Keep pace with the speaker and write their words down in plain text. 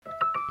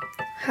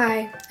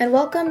Hi, and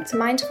welcome to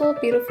Mindful,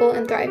 Beautiful,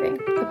 and Thriving,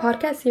 a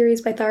podcast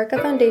series by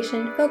Tharaka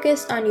Foundation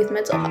focused on youth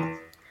mental health.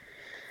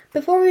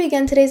 Before we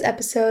begin today's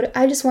episode,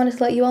 I just wanted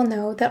to let you all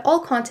know that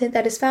all content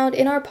that is found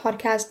in our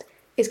podcast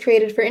is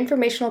created for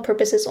informational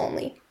purposes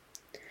only.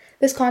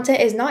 This content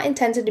is not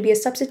intended to be a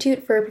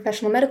substitute for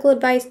professional medical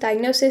advice,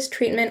 diagnosis,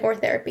 treatment, or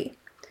therapy.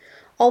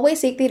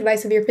 Always seek the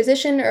advice of your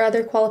physician or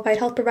other qualified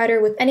health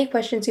provider with any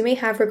questions you may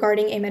have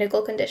regarding a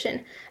medical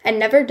condition, and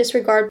never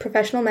disregard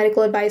professional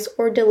medical advice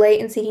or delay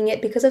in seeking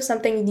it because of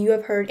something you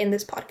have heard in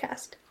this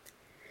podcast.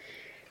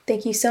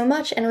 Thank you so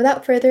much, and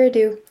without further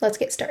ado, let's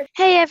get started.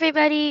 Hey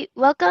everybody,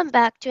 welcome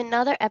back to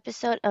another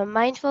episode of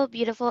Mindful,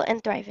 Beautiful,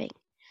 and Thriving.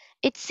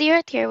 It's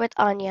Seerat here with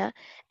Anya,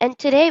 and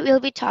today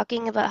we'll be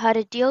talking about how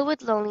to deal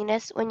with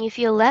loneliness when you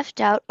feel left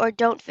out or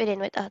don't fit in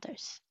with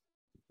others.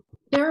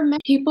 There are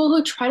many people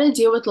who try to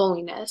deal with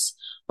loneliness,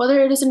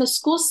 whether it is in a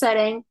school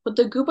setting, with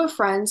a group of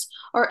friends,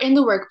 or in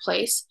the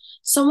workplace.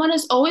 Someone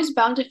is always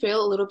bound to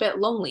feel a little bit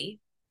lonely.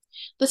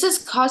 This has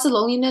caused a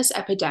loneliness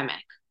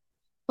epidemic.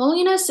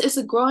 Loneliness is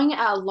growing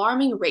at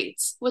alarming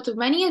rates, with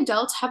many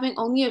adults having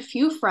only a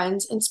few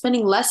friends and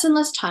spending less and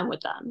less time with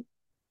them.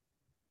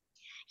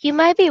 You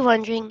might be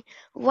wondering,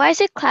 why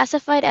is it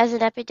classified as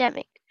an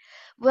epidemic?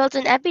 Well, it's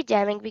an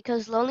epidemic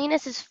because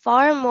loneliness is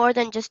far more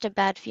than just a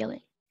bad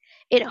feeling.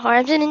 It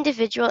harms an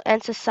individual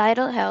and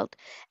societal health,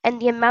 and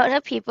the amount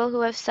of people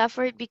who have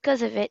suffered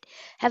because of it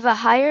have a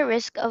higher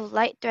risk of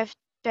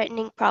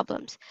life-threatening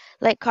problems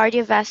like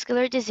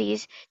cardiovascular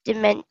disease,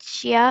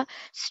 dementia,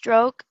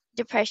 stroke,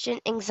 depression,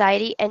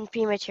 anxiety, and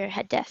premature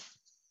death.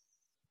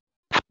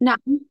 Now,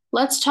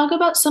 let's talk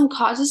about some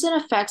causes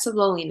and effects of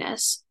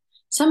loneliness.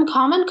 Some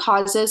common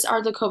causes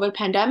are the COVID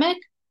pandemic,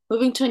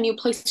 moving to a new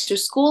place to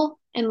school,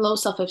 and low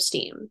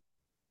self-esteem.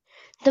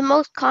 The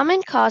most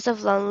common cause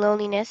of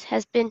loneliness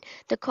has been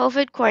the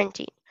COVID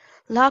quarantine.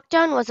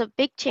 Lockdown was a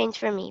big change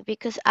for me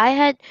because I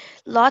had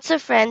lots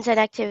of friends and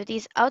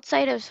activities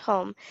outside of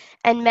home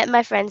and met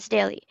my friends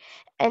daily.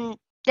 And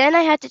then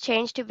I had to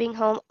change to being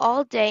home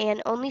all day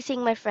and only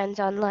seeing my friends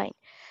online.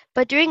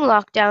 But during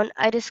lockdown,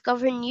 I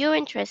discovered new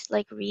interests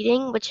like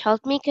reading, which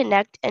helped me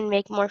connect and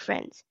make more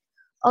friends.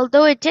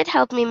 Although it did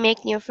help me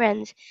make new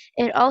friends,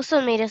 it also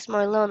made us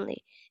more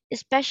lonely,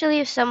 especially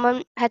if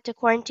someone had to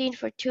quarantine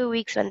for 2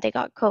 weeks when they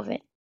got COVID.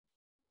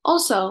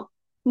 Also,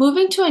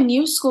 moving to a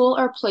new school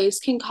or place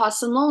can cause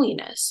some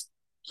loneliness.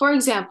 For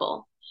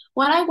example,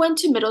 when I went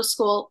to middle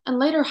school and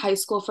later high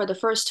school for the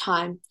first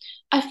time,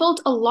 I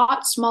felt a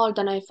lot smaller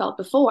than I felt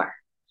before.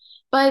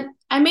 But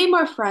I made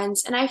more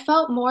friends and I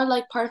felt more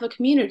like part of a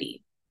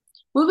community.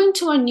 Moving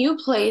to a new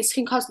place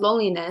can cause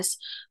loneliness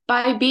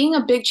by being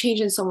a big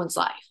change in someone's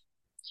life.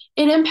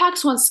 It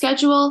impacts one's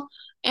schedule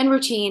and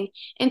routine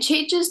and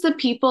changes the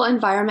people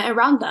environment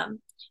around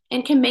them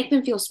and can make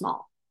them feel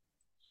small.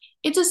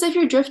 It's as if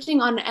you're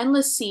drifting on an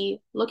endless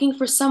sea looking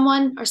for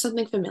someone or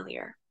something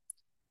familiar.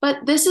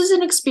 But this is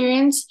an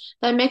experience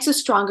that makes us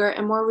stronger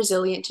and more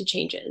resilient to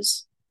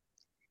changes.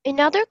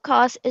 Another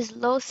cause is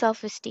low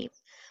self esteem.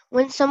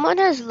 When someone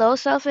has low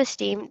self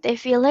esteem, they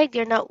feel like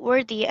they're not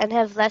worthy and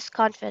have less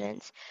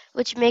confidence,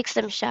 which makes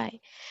them shy.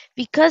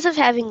 Because of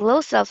having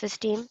low self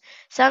esteem,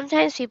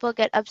 sometimes people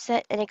get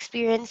upset and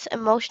experience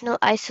emotional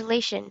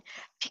isolation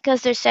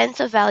because their sense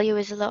of value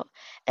is low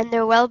and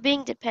their well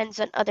being depends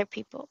on other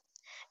people.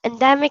 And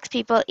that makes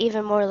people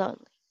even more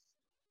lonely.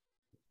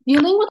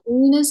 Dealing with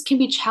loneliness can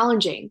be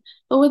challenging,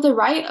 but with the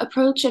right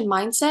approach and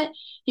mindset,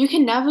 you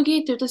can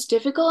navigate through this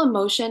difficult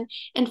emotion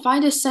and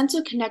find a sense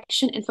of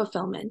connection and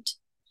fulfillment.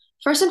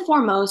 First and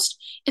foremost,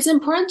 it's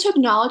important to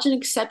acknowledge and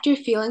accept your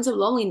feelings of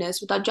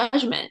loneliness without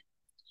judgment.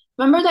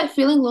 Remember that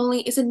feeling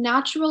lonely is a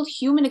natural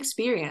human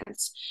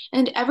experience,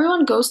 and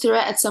everyone goes through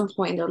it at some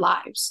point in their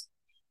lives.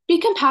 Be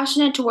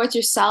compassionate towards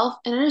yourself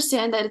and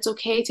understand that it's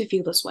okay to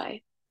feel this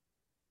way.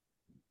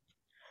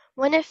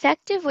 One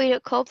effective way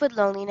to cope with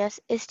loneliness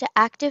is to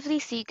actively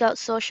seek out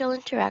social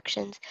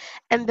interactions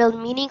and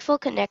build meaningful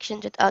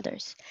connections with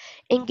others.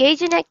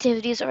 Engage in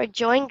activities or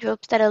join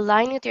groups that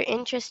align with your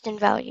interests and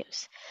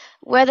values.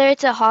 Whether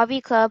it's a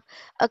hobby club,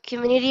 a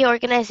community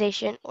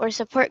organization, or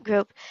support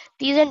group,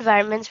 these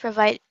environments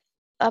provide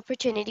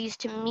opportunities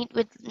to meet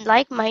with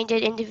like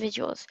minded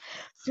individuals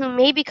who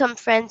may become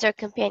friends or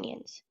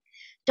companions.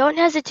 Don't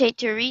hesitate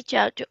to reach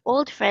out to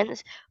old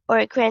friends or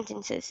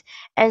acquaintances,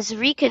 as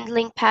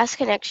rekindling past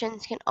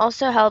connections can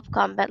also help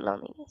combat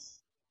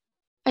loneliness.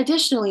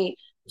 Additionally,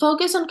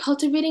 focus on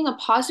cultivating a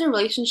positive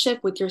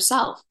relationship with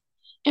yourself.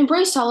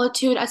 Embrace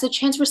solitude as a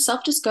chance for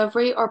self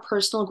discovery or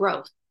personal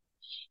growth.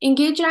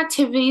 Engage in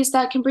activities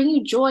that can bring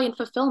you joy and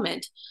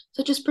fulfillment,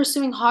 such as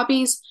pursuing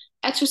hobbies,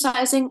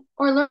 exercising,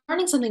 or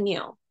learning something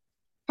new.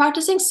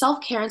 Practicing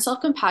self care and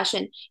self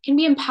compassion can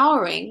be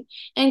empowering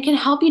and can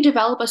help you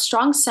develop a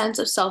strong sense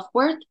of self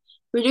worth,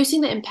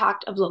 reducing the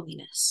impact of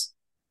loneliness.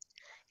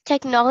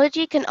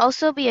 Technology can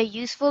also be a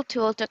useful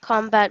tool to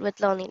combat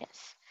with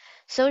loneliness.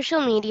 Social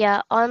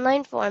media,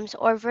 online forums,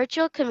 or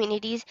virtual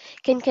communities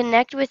can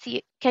connect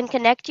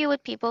you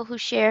with people who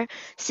share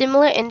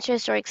similar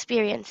interests or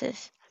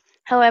experiences.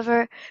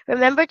 However,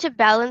 remember to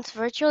balance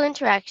virtual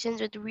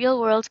interactions with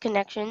real-world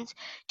connections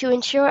to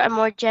ensure a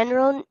more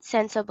general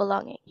sense of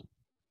belonging.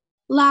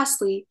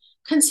 Lastly,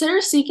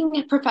 consider seeking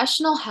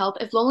professional help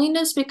if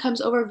loneliness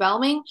becomes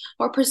overwhelming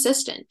or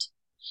persistent.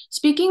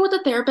 Speaking with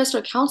a therapist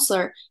or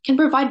counselor can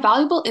provide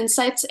valuable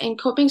insights and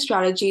coping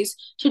strategies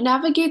to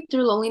navigate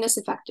through loneliness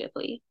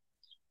effectively.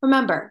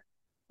 Remember,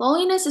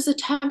 loneliness is a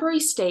temporary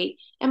state,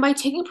 and by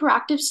taking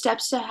proactive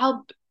steps to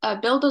help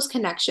build those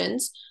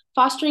connections,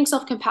 fostering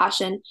self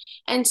compassion,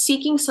 and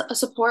seeking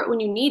support when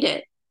you need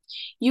it,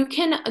 you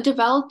can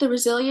develop the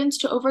resilience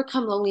to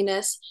overcome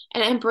loneliness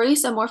and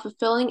embrace a more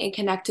fulfilling and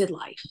connected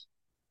life.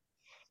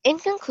 In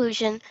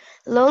conclusion,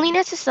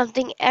 loneliness is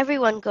something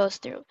everyone goes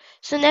through,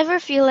 so never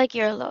feel like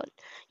you're alone.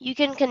 You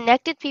can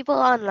connect with people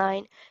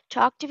online,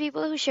 talk to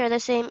people who share the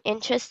same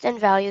interests and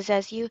values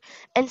as you,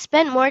 and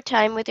spend more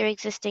time with your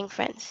existing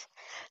friends.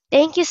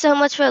 Thank you so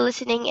much for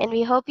listening, and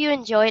we hope you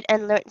enjoyed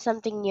and learned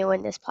something new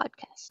in this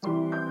podcast.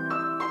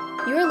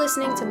 You are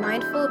listening to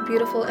Mindful,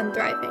 Beautiful, and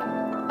Thriving,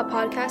 a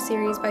podcast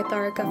series by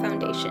Tharaka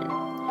Foundation.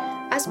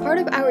 As part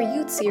of our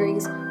youth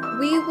series,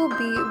 we will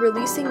be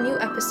releasing new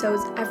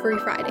episodes every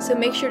Friday, so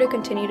make sure to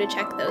continue to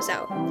check those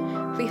out.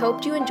 We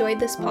hope you enjoyed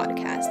this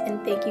podcast,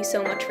 and thank you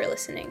so much for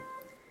listening.